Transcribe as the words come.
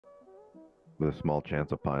with a small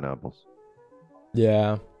chance of pineapples.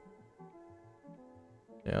 Yeah.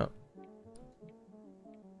 Yeah.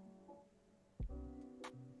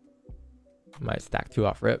 Might stack two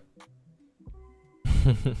off rip.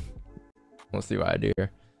 We'll see what I do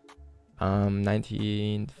here.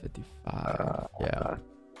 1955. Yeah. Uh,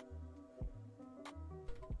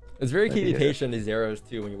 It's very key to be maybe patient in these zeros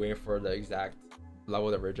too when you're waiting for the exact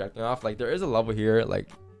level that we're rejecting off. Like there is a level here, like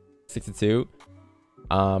 62.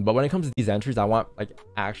 But when it comes to these entries, I want like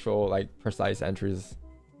actual like precise entries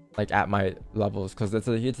like at my levels, because it's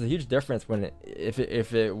a huge difference when if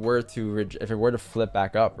it were to flip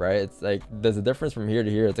back up, right? It's like there's a difference from here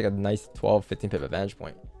to here. It's like a nice 12-15 pip advantage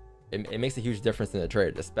point. It makes a huge difference in the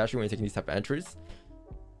trade, especially when you're taking these type of entries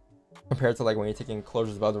compared to like when you're taking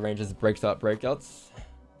closures above the ranges, breaks up breakouts.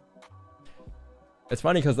 It's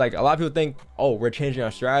funny because like a lot of people think, oh, we're changing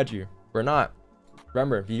our strategy. We're not.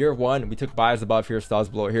 Remember, year one we took buys above here, stalls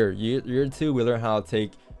below here. Year two we learned how to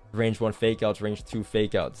take range one fake outs, range two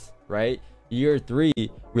fake outs, right? Year three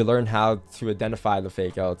we learned how to identify the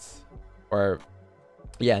fake outs, or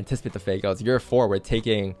yeah, anticipate the fake outs. Year four we're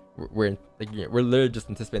literally just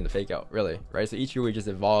anticipating the fake out, really, right? So each year we just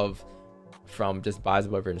evolve from just buys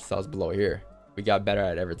above here to sells below here. We got better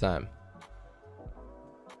at it every time,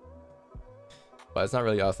 but it's not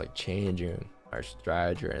really us like changing our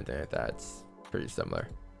strategy or anything like that. It's pretty similar,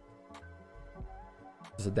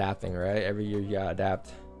 just adapting, right? Every year you gotta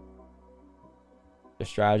adapt. The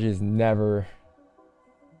strategy is never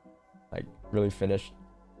like really finished.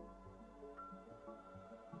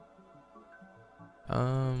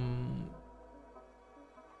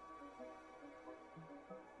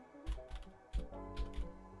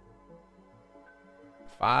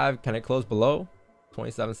 Five, can it close below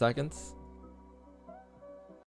 27 seconds?